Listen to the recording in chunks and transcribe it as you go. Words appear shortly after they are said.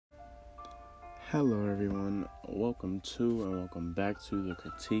Hello, everyone. Welcome to and welcome back to the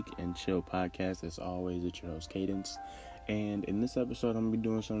Critique and Chill podcast. As always, it's your host, Cadence. And in this episode, I'm going to be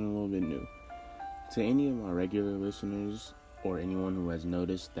doing something a little bit new. To any of my regular listeners or anyone who has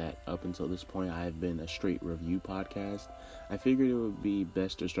noticed that up until this point, I have been a straight review podcast, I figured it would be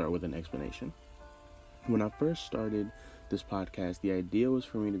best to start with an explanation. When I first started this podcast, the idea was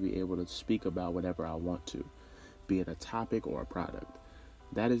for me to be able to speak about whatever I want to, be it a topic or a product.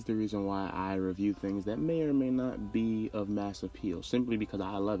 That is the reason why I review things that may or may not be of mass appeal, simply because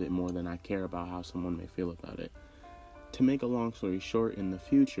I love it more than I care about how someone may feel about it. To make a long story short, in the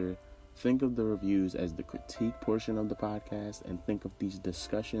future, think of the reviews as the critique portion of the podcast, and think of these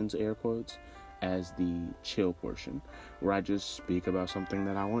discussions, air quotes, as the chill portion, where I just speak about something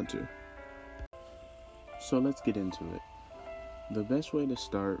that I want to. So let's get into it. The best way to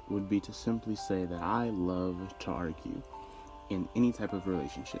start would be to simply say that I love to argue. In any type of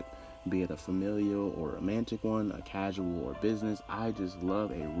relationship, be it a familial or romantic one, a casual or business, I just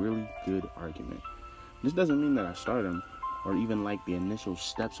love a really good argument. This doesn't mean that I start them or even like the initial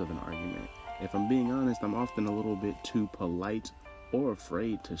steps of an argument. If I'm being honest, I'm often a little bit too polite or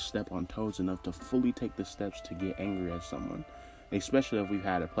afraid to step on toes enough to fully take the steps to get angry at someone, especially if we've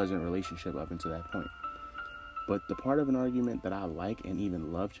had a pleasant relationship up until that point. But the part of an argument that I like and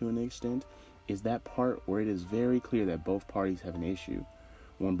even love to an extent is that part where it is very clear that both parties have an issue,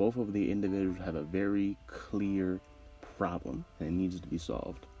 when both of the individuals have a very clear problem and it needs to be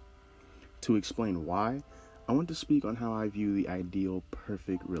solved. To explain why, I want to speak on how I view the ideal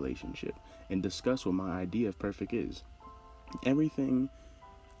perfect relationship and discuss what my idea of perfect is. Everything,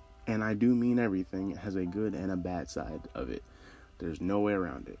 and I do mean everything, has a good and a bad side of it. There's no way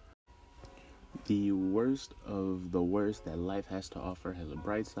around it. The worst of the worst that life has to offer has a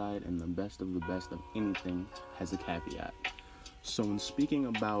bright side, and the best of anything has a caveat. So when speaking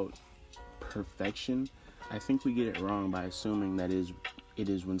about perfection, I think we get it wrong by assuming that it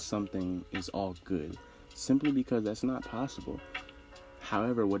is when something is all good, simply because that's not possible.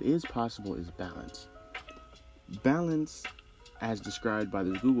 However, what is possible is balance. Balance, as described by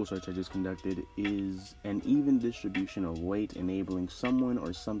this Google search I just conducted, is an even distribution of weight enabling someone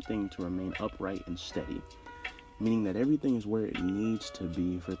or something to remain upright and steady, meaning that everything is where it needs to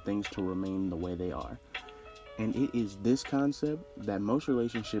be for things to remain the way they are. And it is this concept that most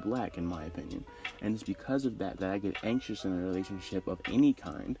relationships lack, in my opinion, and it's because of that I get anxious in a relationship of any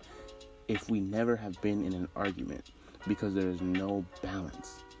kind if we never have been in an argument, because there is no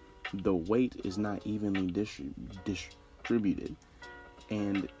balance. The weight is not evenly distributed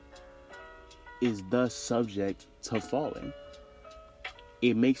and is thus subject to falling.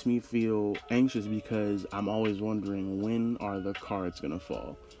 It makes me feel anxious because I'm always wondering, when are the cards going to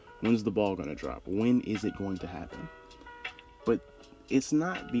fall? When's the ball going to drop? When is it going to happen? But it's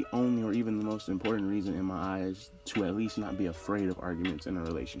not the only or even the most important reason in my eyes to at least not be afraid of arguments in a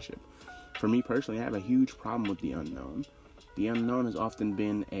relationship. For me personally, I have a huge problem with the unknown. The unknown has often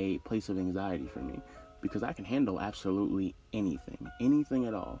been a place of anxiety for me, because I can handle absolutely anything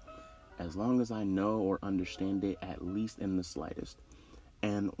at all, as long as I know or understand it, at least in the slightest.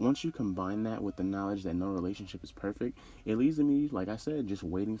 And once you combine that with the knowledge that no relationship is perfect, it leads to me, like I said, just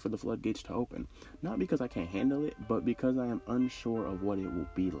waiting for the floodgates to open. Not because I can't handle it, but because I am unsure of what it will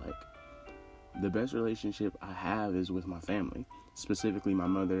be like. The best relationship I have is with my family, specifically my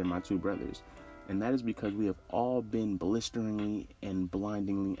mother and my two brothers. And that is because we have all been blisteringly and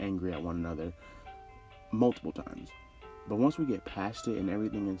blindingly angry at one another multiple times. But once we get past it and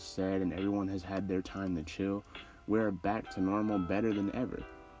everything is said and everyone has had their time to chill, we're back to normal, better than ever.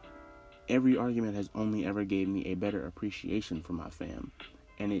 Every argument has only ever gave me a better appreciation for my fam,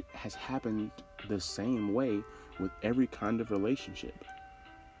 and it has happened the same way with every kind of relationship.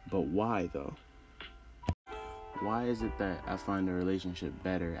 But why though? Why is it that I find a relationship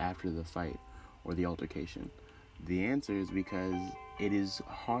better after the fight or the altercation? The answer is because it is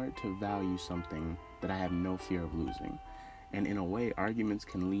hard to value something that I have no fear of losing. And in a way, arguments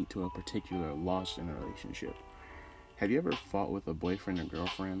can lead to a particular loss in a relationship. Have you ever fought with a boyfriend or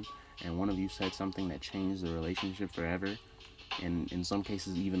girlfriend and one of you said something that changed the relationship forever, and in some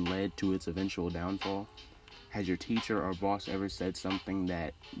cases even led to its eventual downfall? Has your teacher or boss ever said something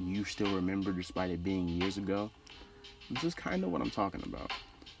that you still remember despite it being years ago? This is kind of what I'm talking about.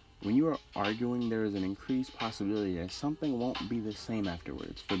 When you are arguing, there is an increased possibility that something won't be the same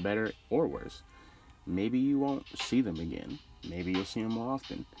afterwards, for better or worse. Maybe you won't see them again. Maybe you'll see them more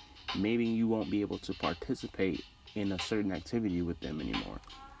often. Maybe you won't be able to participate in a certain activity with them anymore.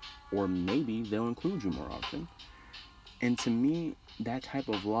 Or maybe they'll include you more often. And to me, that type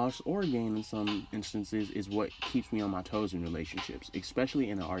of loss or gain in some instances is what keeps me on my toes in relationships, especially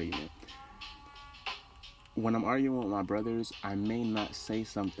in an argument. when I'm arguing with my brothers, I may not say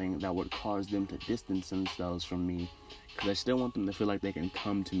something that would cause them to distance themselves from me, because I still want them to feel like they can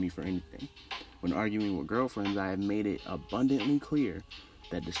come to me for anything. When arguing with girlfriends, I have made it abundantly clear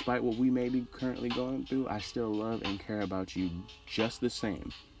that despite what we may be currently going through, I still love and care about you just the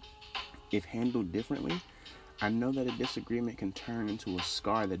same. If handled differently, I know that a disagreement can turn into a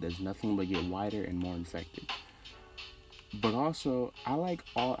scar that does nothing but get wider and more infected. But also, I like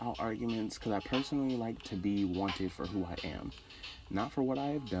all-out arguments because I personally like to be wanted for who I am, not for what I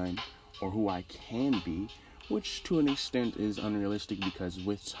have done or who I can be, which to an extent is unrealistic because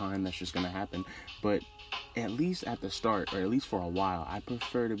with time that's just going to happen. But at least at the start, or at least for a while, I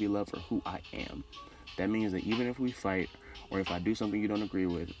prefer to be loved for who I am. That means that even if we fight, or if I do something you don't agree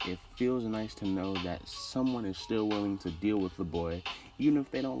with, it feels nice to know that someone is still willing to deal with the boy, even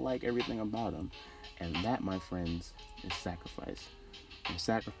if they don't like everything about him. And that, my friends, is sacrifice. And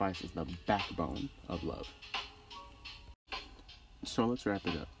sacrifice is the backbone of love. So let's wrap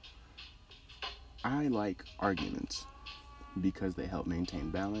it up. I like arguments because they help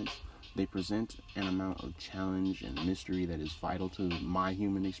maintain balance. They present an amount of challenge and mystery that is vital to my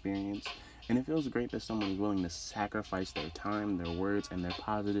human experience. And it feels great that someone is willing to sacrifice their time, their words, and their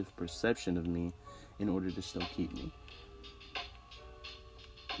positive perception of me in order to still keep me.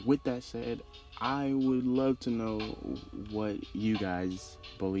 With that said, I would love to know what you guys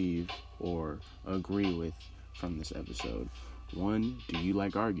believe or agree with from this episode. 1, do you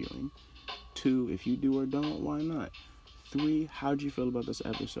like arguing? 2, if you do or don't, why not? 3, how'd you feel about this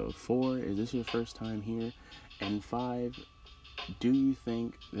episode? 4, is this your first time here? And 5, do you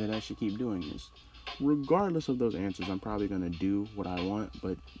think that I should keep doing this? Regardless of those answers, I'm probably going to do what I want,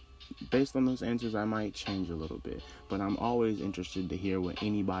 but based on those answers, I might change a little bit. But I'm always interested to hear what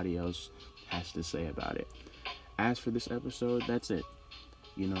anybody else has to say about it. As for this episode, that's it.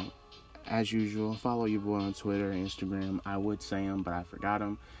 As usual, follow your boy on Twitter and Instagram. I would say them, but I forgot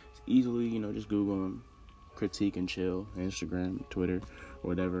them. It's easily, just Google them. Critique and Chill, Instagram, Twitter, or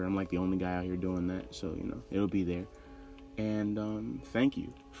whatever. I'm like the only guy out here doing that, so, it'll be there. And thank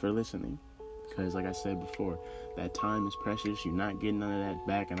you for listening. Because like I said before, that time is precious. You're not getting none of that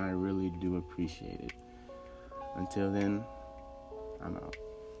back, and I really do appreciate it. Until then, I'm out.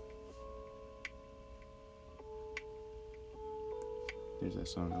 There's that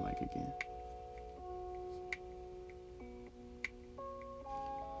song I like again.